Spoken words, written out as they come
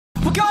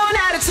We're going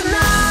at it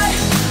tonight,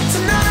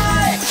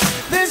 tonight.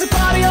 There's a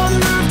party on the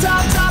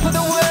rooftop, top of the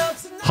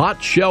world.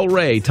 Hot Chelle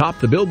Rae topped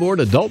the Billboard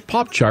Adult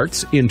Pop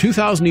charts in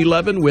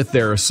 2011 with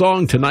their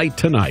song Tonight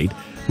Tonight,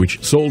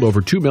 which sold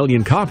over 2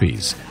 million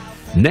copies.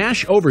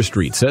 Nash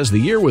Overstreet says the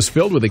year was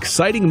filled with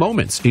exciting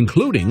moments,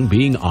 including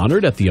being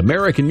honored at the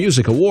American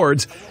Music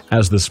Awards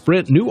as the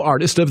Sprint New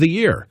Artist of the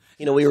Year.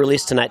 You know, we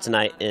released Tonight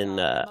Tonight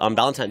on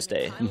Valentine's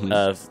Day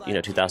of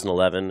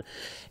 2011,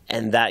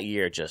 and that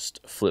year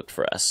just flipped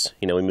for us.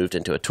 You know, we moved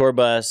into a tour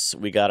bus.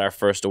 We got our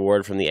first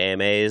award from the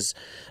AMAs.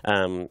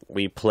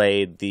 We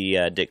played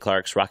the Dick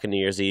Clark's Rockin' New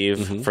Year's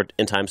Eve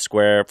in Times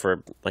Square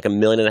for like 1.5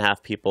 million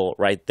people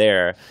right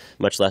there,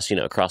 much less,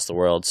 across the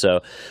world.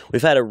 So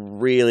we've had a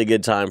really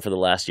good time for the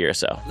last year or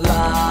so.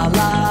 La,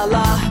 la,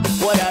 la,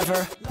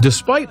 whatever.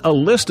 Despite a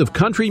list of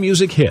country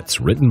music hits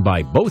written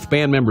by both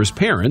band members'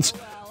 parents,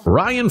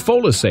 Ryan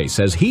Follese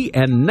says he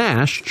and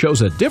Nash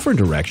chose a different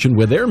direction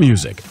with their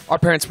music. Our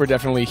parents were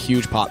definitely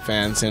huge pop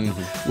fans, and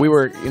we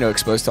were,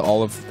 exposed to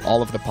all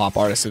of the pop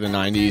artists of the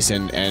 '90s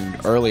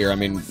and earlier. I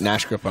mean,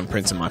 Nash grew up on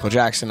Prince and Michael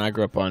Jackson.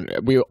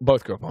 We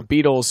both grew up on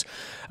Beatles,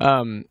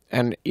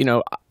 and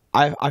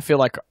I feel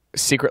like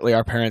secretly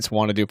our parents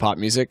want to do pop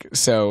music,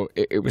 so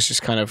it was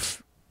just kind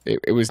of.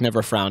 It was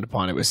never frowned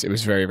upon. It was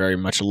very, very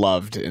much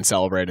loved and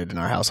celebrated in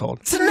our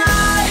household.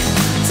 Tonight.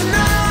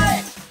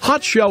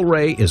 Hot Chelle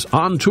Rae is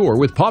on tour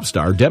with pop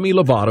star Demi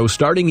Lovato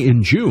starting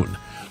in June.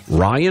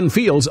 Ryan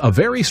feels a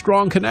very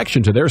strong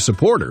connection to their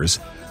supporters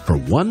for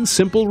one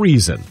simple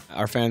reason.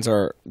 Our fans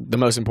are the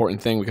most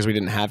important thing because we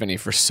didn't have any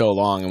for so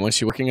long. And when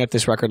she was working at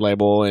this record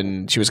label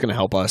and she was going to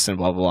help us and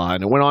blah, blah, blah.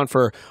 And it went on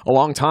for a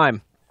long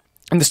time.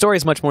 And the story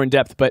is much more in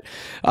depth, but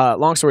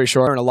long story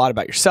short, learn a lot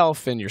about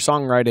yourself and your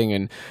songwriting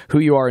and who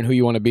you are and who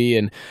you want to be.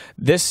 And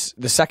the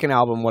second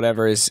album,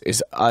 whatever, is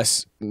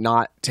us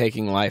not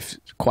taking life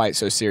quite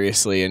so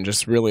seriously and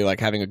just really like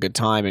having a good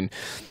time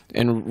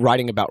and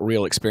writing about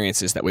real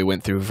experiences that we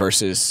went through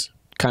versus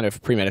kind of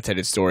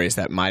premeditated stories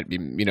that might be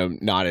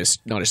not as